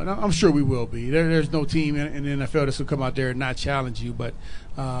and I'm sure we will be. There's no team in the NFL that's going to come out there and not challenge you. But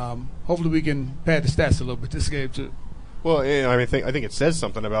hopefully we can pad the stats a little bit this game too. Well, I think it says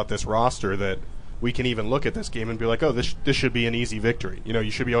something about this roster that we can even look at this game and be like, oh, this should be an easy victory.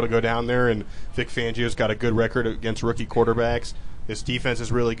 You should be able to go down there, and Vic Fangio's got a good record against rookie quarterbacks. His defense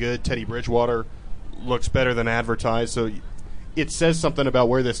is really good. Teddy Bridgewater looks better than advertised. So it says something about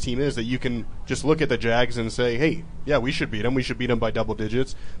where this team is, that you can just look at the Jags and say, hey, yeah, we should beat them. We should beat them by double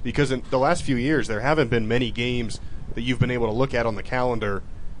digits. Because in the last few years, there haven't been many games that you've been able to look at on the calendar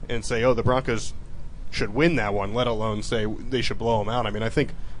and say, oh, the Broncos should win that one, let alone say they should blow them out. I mean, I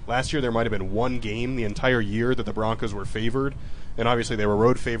think last year there might have been one game the entire year that the Broncos were favored. And obviously they were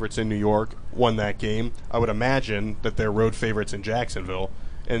road favorites in New York, won that game. I would imagine that they're road favorites in Jacksonville.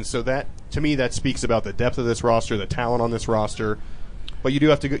 And so that, to me, that speaks about the depth of this roster, the talent on this roster. But you do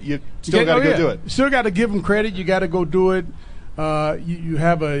have to go, you still got to go do it. Still got to give them credit. You got to go do it. You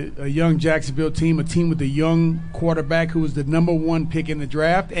have a young Jacksonville team, a team with a young quarterback who was the number 1 pick in the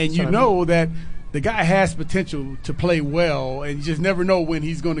draft. And you know that the guy has potential to play well, and you just never know when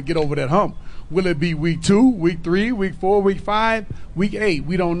he's going to get over that hump. Will it be week 2, week 3, week 4, week 5, week 8?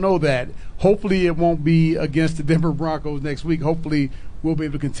 We don't know that. Hopefully it won't be against the Denver Broncos next week. Hopefully we'll be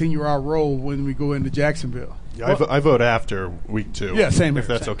able to continue our role when we go into Jacksonville. Yeah, I vote after week 2. Yeah, same here. If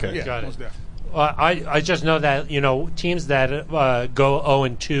that's okay. Yeah, got it. I just know that, teams that go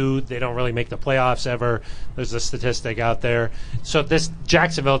 0-2, they don't really make the playoffs ever. There's a statistic out there. So this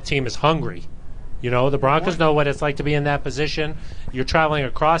Jacksonville team is hungry. The Broncos know what it's like to be in that position. You're traveling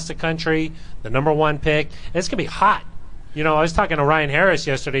across the country, the number 1 pick. And it's going to be hot. I was talking to Ryan Harris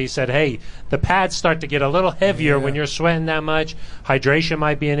yesterday. He said, hey, the pads start to get a little heavier when you're sweating that much. Hydration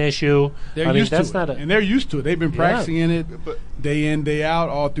might be an issue. They're used to it. And they're used to it. They've been practicing in it day in, day out,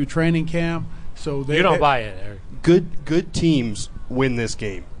 all through training camp. So you don't buy it, Eric. Good teams win this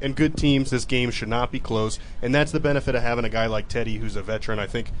game. And good teams, this game should not be close. And that's the benefit of having a guy like Teddy who's a veteran. I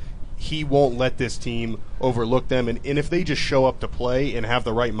think he won't let this team overlook them. And if they just show up to play and have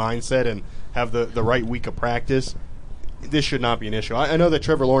the right mindset and have the right week of practice, this should not be an issue. I know that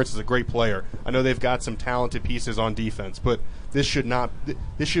Trevor Lawrence is a great player. I know they've got some talented pieces on defense, but this should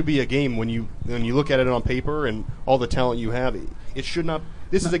be a game when you look at it on paper and all the talent you have, it should not.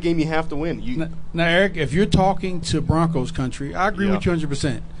 This is a game you have to win. Now, Eric, if you're talking to Broncos country, I agree with you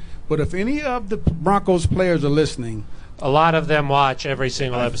 100%. But if any of the Broncos players are listening, a lot of them watch every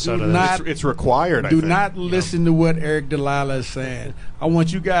single episode of this. It's required, Do not listen to what Eric Delilah is saying. I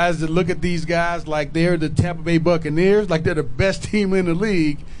want you guys to look at these guys like they're the Tampa Bay Buccaneers, like they're the best team in the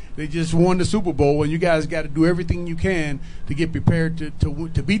league. They just won the Super Bowl, and you guys got to do everything you can to get prepared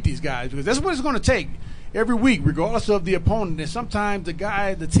to beat these guys, because that's what it's going to take every week, regardless of the opponent. And sometimes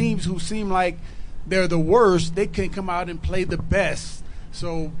the teams who seem like they're the worst, they can come out and play the best.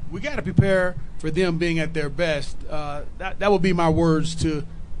 So we got to prepare for them being at their best. That would be my words to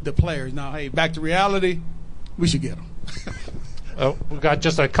the players. Now, hey, back to reality, we should get them. We've got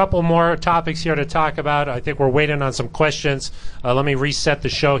just a couple more topics here to talk about. I think we're waiting on some questions. Let me reset the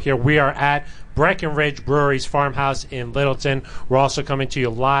show here. We are at Breckenridge Brewery's Farmhouse in Littleton. We're also coming to you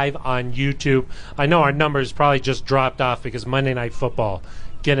live on YouTube. I know our numbers probably just dropped off because Monday Night Football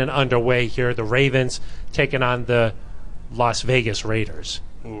getting underway here. The Ravens taking on the Las Vegas Raiders.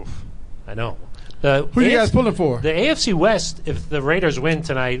 Oof. I know. Who you guys pulling for? The AFC West, if the Raiders win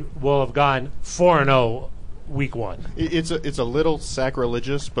tonight, will have gone 4-0 week 1. It's a little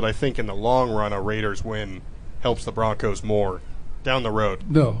sacrilegious, but I think in the long run, a Raiders win helps the Broncos more down the road.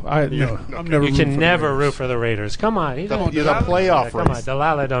 No. I'm never. You can never root for the Raiders. Come on, the playoff race. Come on,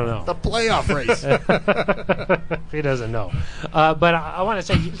 Delilah don't know. The playoff race. He doesn't know. But I want to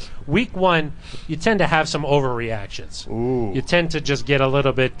say, week 1, you tend to have some overreactions. Ooh. You tend to just get a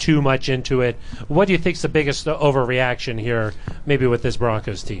little bit too much into it. What do you think's the biggest overreaction here, maybe with this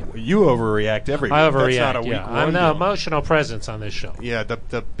Broncos team? You overreact every week. I overreact. That's not a week yeah. 1 I'm the deal. emotional presence on this show. Yeah,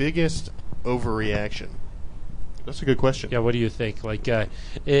 the biggest overreaction. That's a good question. Yeah, what do you think? Like,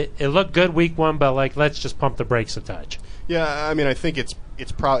 it looked good week 1, but like, let's just pump the brakes a touch. Yeah, I mean, I think it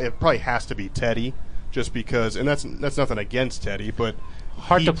probably has to be Teddy, just because, and that's nothing against Teddy, but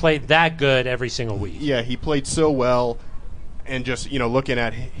hard to play that good every single week. Yeah, he played so well, and just looking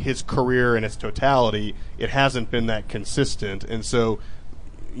at his career in its totality, it hasn't been that consistent, and so.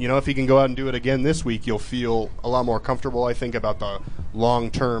 If he can go out and do it again this week, you'll feel a lot more comfortable, I think, about the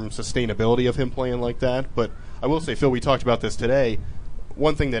long-term sustainability of him playing like that. But I will say, Phil, we talked about this today.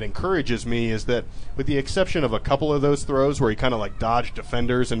 One thing that encourages me is that with the exception of a couple of those throws where he kind of like dodged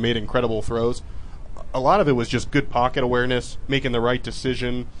defenders and made incredible throws, a lot of it was just good pocket awareness, making the right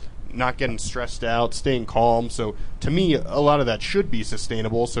decision, not getting stressed out, staying calm. So to me, a lot of that should be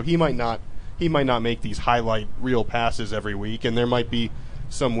sustainable. So he might not make these highlight reel passes every week, and there might be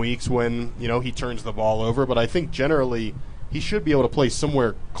some weeks when he turns the ball over, but I think generally he should be able to play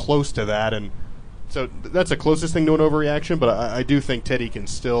somewhere close to that, and So that's the closest thing to an overreaction, but I do think Teddy can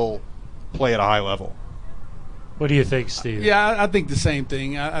still play at a high level. What do you think, Steve? Yeah, I think the same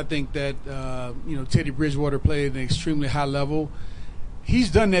thing. I think that Teddy Bridgewater played at an extremely high level.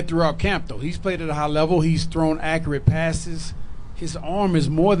 He's done that throughout camp, though. He's played at a high level. He's thrown accurate passes. His arm is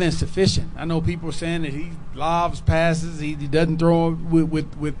more than sufficient. I know people are saying that he lobs passes. He doesn't throw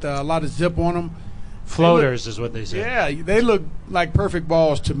with a lot of zip on him. Floaters is what they say. Yeah, they look like perfect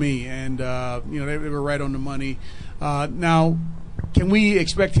balls to me, and they were right on the money. Now, can we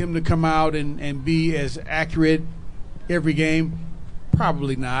expect him to come out and be as accurate every game?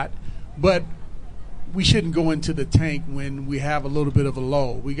 Probably not. But we shouldn't go into the tank when we have a little bit of a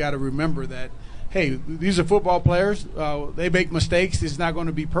lull. We got to remember that, hey, these are football players. They make mistakes. It's not going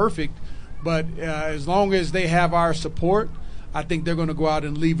to be perfect. But as long as they have our support, I think they're going to go out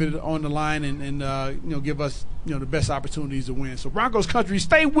and leave it on the line and give us the best opportunities to win. So Broncos country,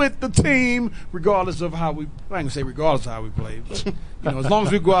 stay with the team regardless of how we. I ain't gonna say regardless of how we play, but as long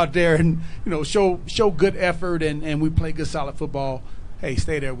as we go out there and show good effort and we play good solid football. Hey,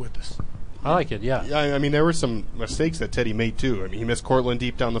 stay there with us. I like it. Yeah. I mean, there were some mistakes that Teddy made too. I mean, he missed Cortland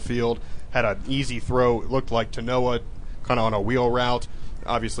deep down the field, had an easy throw. It looked like to Noah, kind of on a wheel route.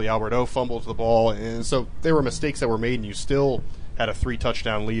 Obviously, Albert O fumbles the ball, and so there were mistakes that were made, and you still had a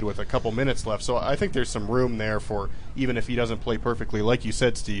 3-touchdown lead with a couple minutes left. So I think there's some room there for, even if he doesn't play perfectly, like you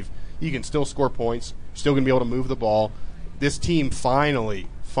said, Steve, he can still score points, still going to be able to move the ball. This team finally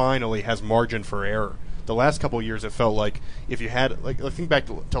has margin for error. The last couple of years, it felt like if you had, I think back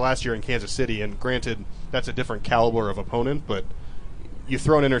to last year in Kansas City, and granted, that's a different caliber of opponent, but you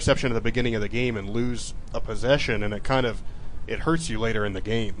throw an interception at the beginning of the game and lose a possession, and it hurts you later in the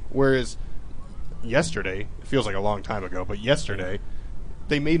game. Whereas yesterday, it feels like a long time ago, but yesterday,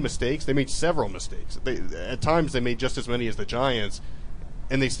 they made mistakes. They made several mistakes. At times, they made just as many as the Giants,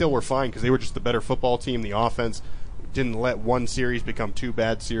 and they still were fine because they were just the better football team. The offense didn't let one series become two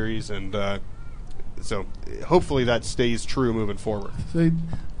bad series, and so hopefully that stays true moving forward. I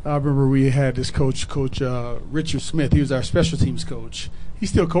remember we had this coach Richard Smith. He was our special teams coach. He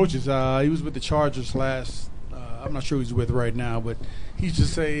still coaches. He was with the Chargers last. I'm not sure who he's with right now, but he used to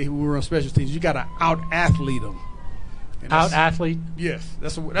say when we were on special teams, you got to out-athlete them. Out-athlete? Yes,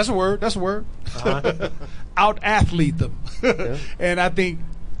 that's a word. That's a word. Uh-huh. Out-athlete them. Yeah. And I think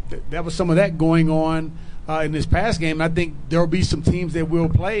that was some of that going on in this past game. I think there will be some teams that will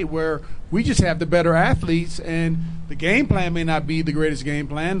play where we just have the better athletes, and the game plan may not be the greatest game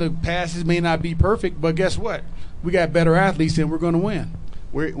plan. The passes may not be perfect, but guess what? We got better athletes, and we're going to win.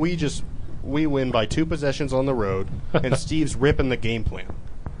 We win by 2 possessions on the road, and Steve's ripping the game plan.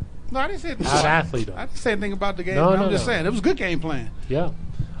 No, I didn't say anything. Out-athlete them. I didn't say anything about the game. No, I'm just saying it was a good game plan. Yeah.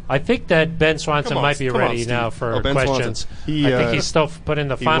 I think that Ben Swanson might be ready now for questions. I think he's still putting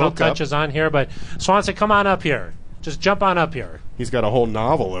the final touches on here, but Swanson, come on up here. Just jump on up here. He's got a whole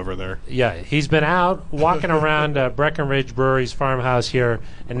novel over there. Yeah, he's been out walking around Breckenridge Brewery's farmhouse here,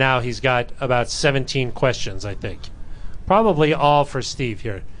 and now he's got about 17 questions, I think. Probably all for Steve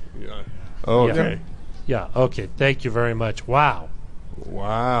here. Yeah. Okay. Yeah, okay. Thank you very much. Wow.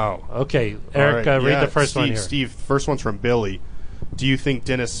 Okay, Eric, right. read the first one here. Steve, first one's from Billy. Do you think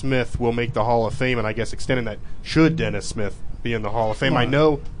Dennis Smith will make the Hall of Fame? And I guess extending that, should Dennis Smith be in the Hall of Fame? I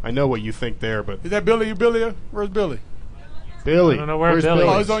know what you think there, but is that Billy? Billy? Where's Billy? Billy. I don't know where Billy is.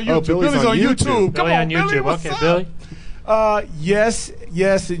 Oh, he's on YouTube. Billy's on YouTube. Come on, YouTube. Billy, Okay, Billy.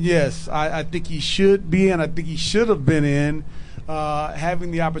 Yes, and yes. I think he should be in. I think he should have been in.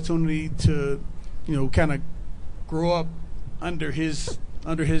 Having the opportunity to, kind of grow up under his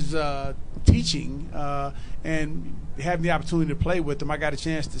teaching and having the opportunity to play with him, I got a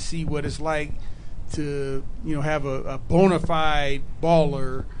chance to see what it's like to, have a bona fide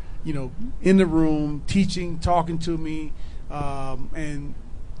baller, in the room, teaching, talking to me, and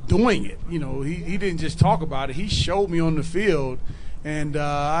doing it. He didn't just talk about it. He showed me on the field. And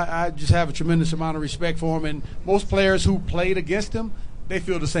I just have a tremendous amount of respect for him. And most players who played against him, they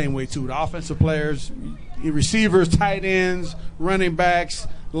feel the same way, too. The offensive players, receivers, tight ends, running backs,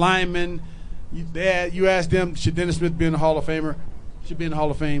 linemen. You ask them, should Dennis Smith be in the Hall of Famer? Should be in the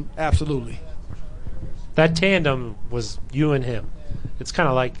Hall of Fame? Absolutely. That tandem was you and him. It's kind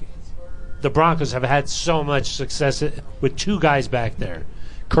of like the Broncos have had so much success with 2 guys back there.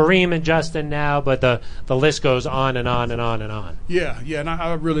 Kareem and Justin now, but the list goes on and on and on and on. Yeah, and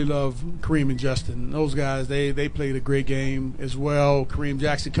I really love Kareem and Justin. Those guys, they played a great game as well. Kareem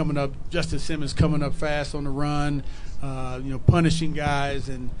Jackson coming up, Justin Simmons coming up fast on the run, punishing guys,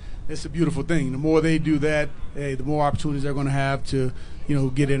 and it's a beautiful thing. The more they do that, the more opportunities they're going to have to,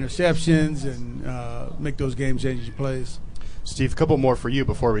 get interceptions and make those game-changing plays. Steve, a couple more for you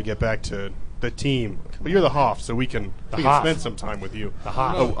before we get back to the team. But you're the Hoff, so we can spend some time with you. The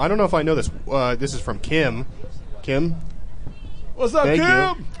Hoff. Oh, I don't know if I know this. This is from Kim. Kim? What's up,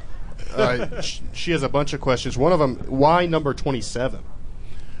 Kim? She has a bunch of questions. One of them, why number 27?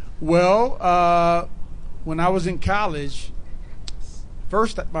 Well, when I was in college,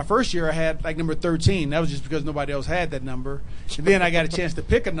 my first year I had like number 13. That was just because nobody else had that number. And then I got a chance to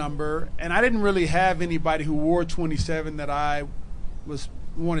pick a number, and I didn't really have anybody who wore 27 that I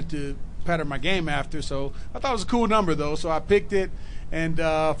wanted to pattern my game after. So I thought it was a cool number, though. So I picked it, and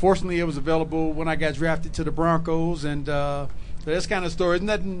fortunately it was available when I got drafted to the Broncos. And so that's kind of story. There's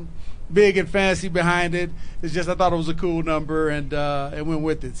nothing big and fancy behind it. It's just I thought it was a cool number, and went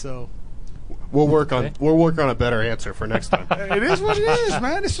with it. So we'll work on a better answer for next time. It is what it is,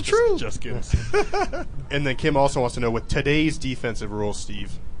 man. It's the truth. Just kidding. And then Kim also wants to know, with today's defensive rules,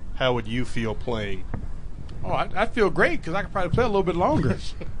 Steve, how would you feel playing? Oh, I feel great because I could probably play a little bit longer.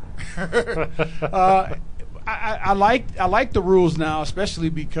 I like the rules now, especially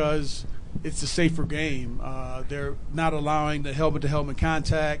because it's a safer game. They're not allowing the helmet-to-helmet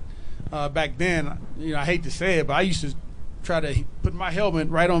contact. Back then, I hate to say it, but I used to try to put my helmet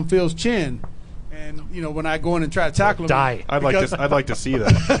right on Phil's chin, and when I go in and try to tackle him, I'd like to see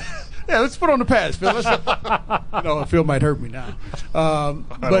that. Yeah, let's put on the pads, Phil. Phil might hurt me now.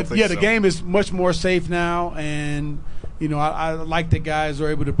 But the game is much more safe now, and I like that guys are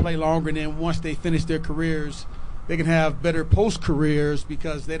able to play longer, and then once they finish their careers, they can have better post careers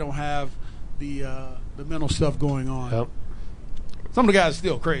because they don't have the mental stuff going on. Yep. Some of the guys are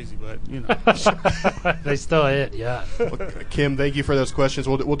still crazy, but they still hit. Yeah. Well, Kim, thank you for those questions.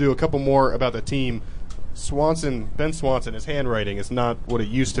 We'll do a couple more about the team. Ben Swanson, his handwriting is not what it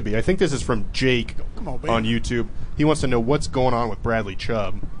used to be. I think this is from Jake on YouTube. He wants to know what's going on with Bradley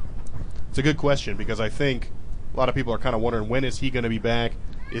Chubb. It's a good question because I think a lot of people are kind of wondering, when is he going to be back?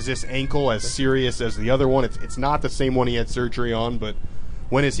 Is this ankle as serious as the other one? It's not the same one he had surgery on, but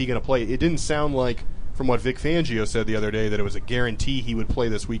when is he going to play? It didn't sound like, from what Vic Fangio said the other day, that it was a guarantee he would play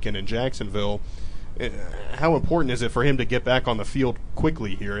this weekend in Jacksonville. How important is it for him to get back on the field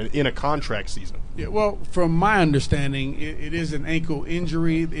quickly here in a contract season? Yeah, well, from my understanding, it is an ankle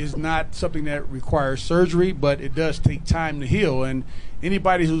injury. It is not something that requires surgery, but it does take time to heal. And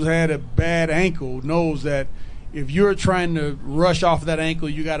anybody who's had a bad ankle knows that if you're trying to rush off that ankle,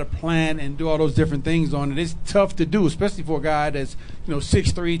 you got to plan and do all those different things on it. It's tough to do, especially for a guy that's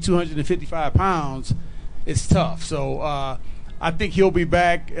 6'3", 255 pounds. It's tough. So I think he'll be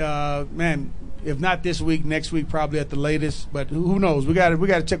back. If not this week, next week probably at the latest. But who knows? We got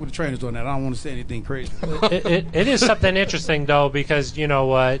to check with the trainers on that. I don't want to say anything crazy. It is something interesting though, because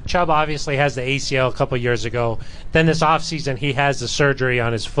Chubb obviously has the ACL a couple years ago. Then this offseason he has the surgery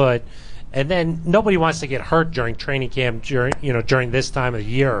on his foot, and then nobody wants to get hurt during training camp during this time of the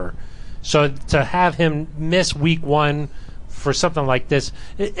year. So to have him miss week one for something like this,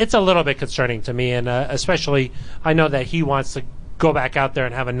 it's a little bit concerning to me, and especially I know that he wants to go back out there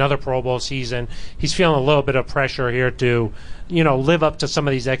and have another Pro Bowl season. He's feeling a little bit of pressure here to, live up to some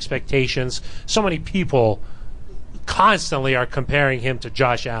of these expectations. So many people constantly are comparing him to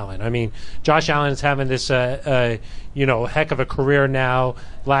Josh Allen. I mean, Josh Allen is having this, heck of a career now.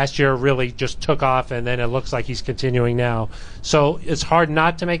 Last year really just took off, and then it looks like he's continuing now. So it's hard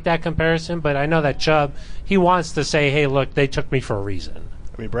not to make that comparison, but I know that Chubb, he wants to say, hey, look, they took me for a reason.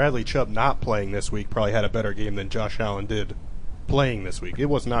 I mean, Bradley Chubb not playing this week probably had a better game than Josh Allen did playing this week. It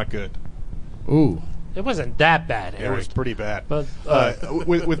was not good. Ooh. It wasn't that bad, Eric. It was pretty bad. But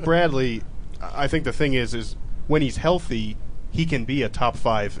with Bradley, I think the thing is when he's healthy, he can be a top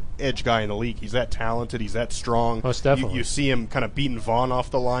 5 edge guy in the league. He's that talented. He's that strong. Most definitely. You see him kind of beating Vaughn off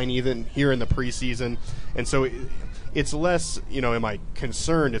the line even here in the preseason. And so it's less, am I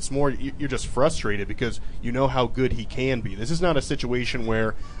concerned? It's more you're just frustrated because you know how good he can be. This is not a situation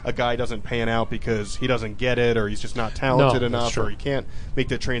where a guy doesn't pan out because he doesn't get it or he's just not talented enough or he can't make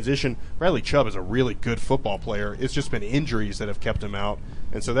the transition. Bradley Chubb is a really good football player. It's just been injuries that have kept him out.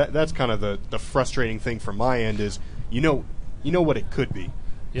 And so that's kind of the frustrating thing from my end is you know what it could be.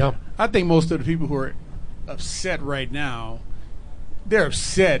 Yeah. I think most of the people who are upset right now, they're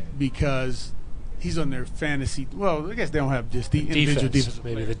upset because he's on their fantasy. Well, I guess they don't have just the individual defense,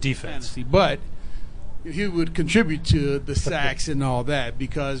 maybe the defense. Fantasy, but he would contribute to the sacks and all that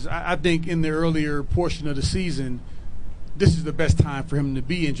because I think in the earlier portion of the season, this is the best time for him to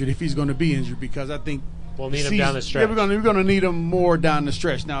be injured if he's going to be injured because I think we'll need him down the stretch. Yeah, we're going to need him more down the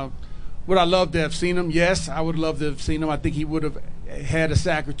stretch. Now, would I love to have seen him? Yes, I would love to have seen him. I think he would have had a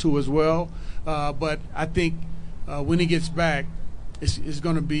sack or two as well. But I think when he gets back, it's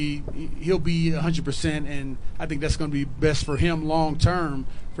going to be he'll be 100%, and I think that's going to be best for him long term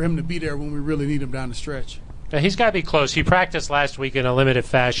for him to be there when we really need him down the stretch. Now, he's got to be close. He practiced last week in a limited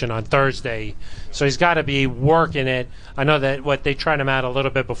fashion on Thursday, so he's got to be working it. I know that they tried him out a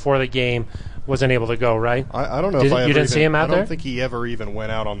little bit before the game, wasn't able to go, right? I don't know you didn't see him out there? I don't think he ever even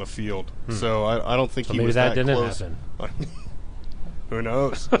went out on the field, so I don't think so he maybe was that that didn't close. happen. Who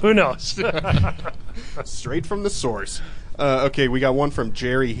knows? Who knows? Straight from the source. Okay, we got one from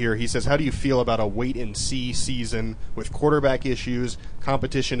Jerry here. He says, how do you feel about a wait-and-see season with quarterback issues,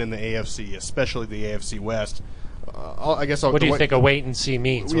 competition in the AFC, especially the AFC West? What do you think a wait-and-see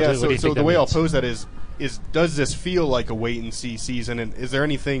means? Yeah, what do you think the way means? I'll pose that is does this feel like a wait-and-see season, and is there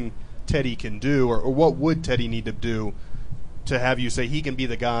anything Teddy can do, or what would Teddy need to do to have you say he can be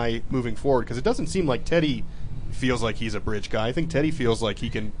the guy moving forward? Because it doesn't seem like Teddy feels like he's a bridge guy. I think Teddy feels like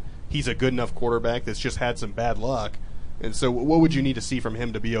he's a good enough quarterback that's just had some bad luck. And so what would you need to see from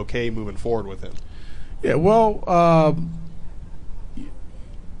him to be okay moving forward with him? Yeah, well,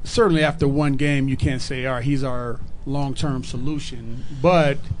 certainly after one game you can't say, all right, he's our long-term solution.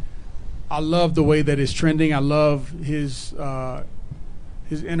 But I love the way that it's trending. I love his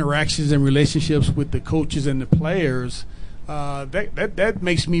interactions and relationships with the coaches and the players. That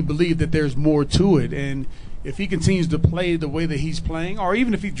makes me believe that there's more to it. And if he continues to play the way that he's playing, or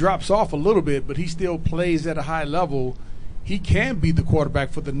even if he drops off a little bit, but he still plays at a high level, he can be the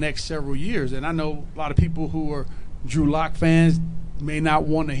quarterback for the next several years. And I know a lot of people who are Drew Lock fans may not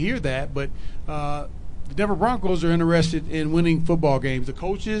want to hear that, but the Denver Broncos are interested in winning football games. The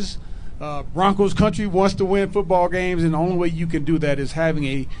coaches, Broncos country wants to win football games, and the only way you can do that is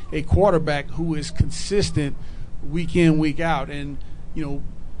having a quarterback who is consistent week in, week out. And,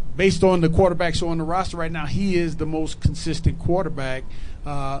 based on the quarterbacks on the roster right now, he is the most consistent quarterback.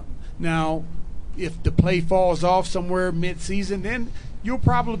 Now, if the play falls off somewhere mid-season, then you'll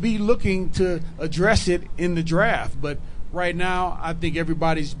probably be looking to address it in the draft. But right now, I think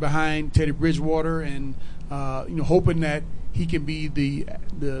everybody's behind Teddy Bridgewater and hoping that he can be the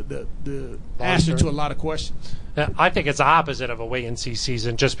answer to a lot of questions. I think it's the opposite of a wait-and-see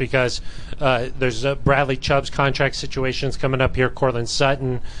season just because there's Bradley Chubb's contract situations coming up here, Cortland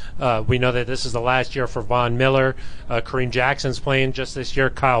Sutton. We know that this is the last year for Von Miller. Kareem Jackson's playing just this year,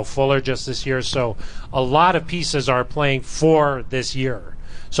 Kyle Fuller just this year. So a lot of pieces are playing for this year.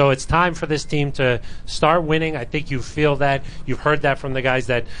 So it's time for this team to start winning. I think you feel that. You've heard that from the guys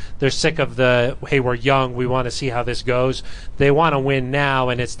that they're sick of hey, we're young, we want to see how this goes. They want to win now,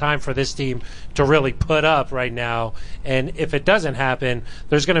 and it's time for this team to really put up right now. And if it doesn't happen,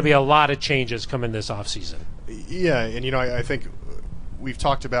 there's going to be a lot of changes coming this offseason. Yeah, and I think we've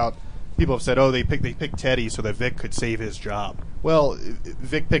talked about, people have said, they picked Teddy so that Vic could save his job. Well,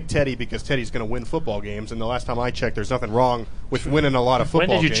 Vic picked Teddy because Teddy's going to win football games, and the last time I checked, there's nothing wrong with winning a lot of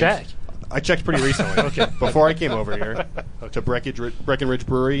football games. When did you check? I checked pretty recently. Okay. Before I came over here to Breckenridge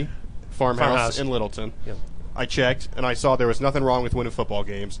Brewery, Farmhouse in Littleton. Yeah. I checked, and I saw there was nothing wrong with winning football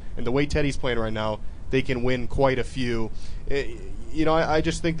games. And the way Teddy's playing right now, they can win quite a few. I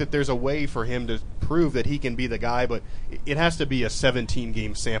just think that there's a way for him to prove that he can be the guy, but it has to be a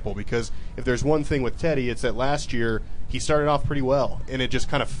 17-game sample, because if there's one thing with Teddy, it's that last year he started off pretty well, and it just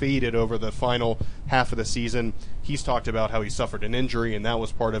kind of faded over the final half of the season. He's talked about how he suffered an injury, and that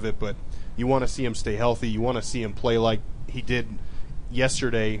was part of it, but you want to see him stay healthy. You want to see him play like he did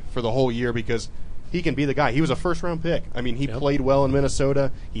yesterday for the whole year, because he can be the guy. He was a first-round pick. I mean, he played well in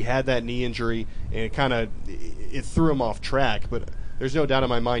Minnesota. He had that knee injury, and it threw him off track, but there's no doubt in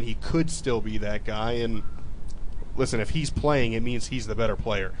my mind he could still be that guy. And listen, if he's playing, it means he's the better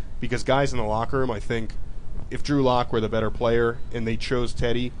player, because guys in the locker room, I think, if Drew Lock were the better player and they chose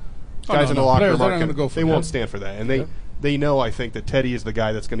Teddy, guys in the locker room they won't stand for that. And they know, I think, that Teddy is the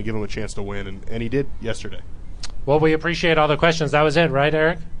guy that's going to give them a chance to win, and he did yesterday. Well, we appreciate all the questions. That was it, right,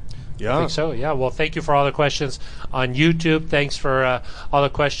 Eric? Yeah. I think so, yeah. Well, thank you for all the questions on YouTube. Thanks for all the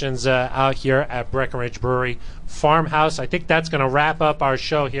questions out here at Breckenridge Brewery Farmhouse. I think that's going to wrap up our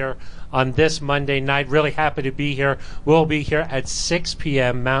show here on this Monday night. Really happy to be here. We'll be here at 6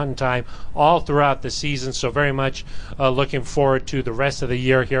 p.m. Mountain Time all throughout the season, so very much looking forward to the rest of the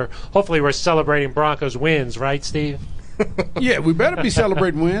year here. Hopefully we're celebrating Broncos wins, right, Steve? Yeah, we better be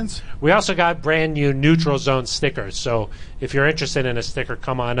celebrating wins. We also got brand new Neutral Zone stickers, so if you're interested in a sticker,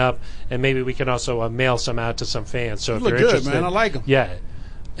 come on up, and maybe we can also mail some out to some fans. So if you're interested, good, man. I like them. Yeah,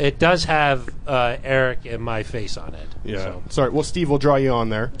 it does have Eric and my face on it. Yeah. So. Sorry. Well, Steve will draw you on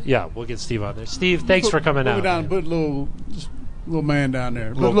there. Yeah, we'll get Steve on there. Steve, thanks for coming out. Down, put a little man down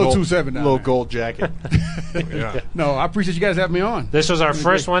there. Put a little gold, 2-7 down little there. gold jacket. Yeah. No, I appreciate you guys having me on. This was our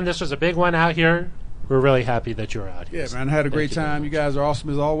first one. This was a big one out here. we're really happy that you're out here. Yeah, man, I had a great time. You You guys are awesome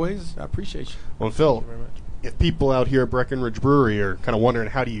as always. I appreciate you. Well, Phil, very much. if people out here at Breckenridge Brewery are kind of wondering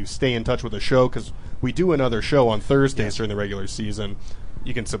how do you stay in touch with the show, because we do another show on Thursdays during the regular season,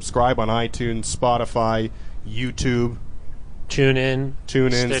 you can subscribe on iTunes, Spotify, YouTube, Tune in,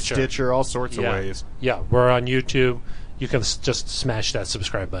 Stitcher, all sorts of ways. Yeah, we're on YouTube. You can just smash that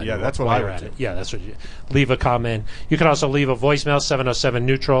subscribe button. Yeah, that's what while I you're would at do. it. Yeah, that's what you leave a comment. You can also leave a voicemail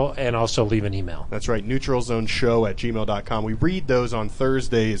 707-NEUTRAL and also leave an email. That's right, neutralzoneshow@gmail.com. We read those on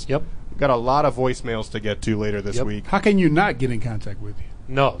Thursdays. Yep. We've got a lot of voicemails to get to later this week. How can you not get in contact with you?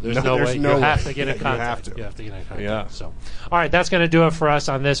 No, there's no way. no You have way. to get in You contact. have to. You have to get in contact. Yeah. So, all right, that's going to do it for us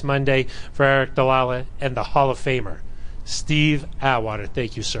on this Monday. For Eric Dalala and the Hall of Famer, Steve Atwater.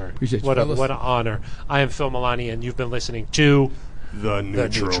 Thank you, sir. Appreciate you, what fellas. an honor. I am Phil Milani, and you've been listening to The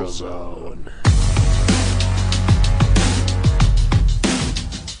Neutral Neutral Zone. Zone.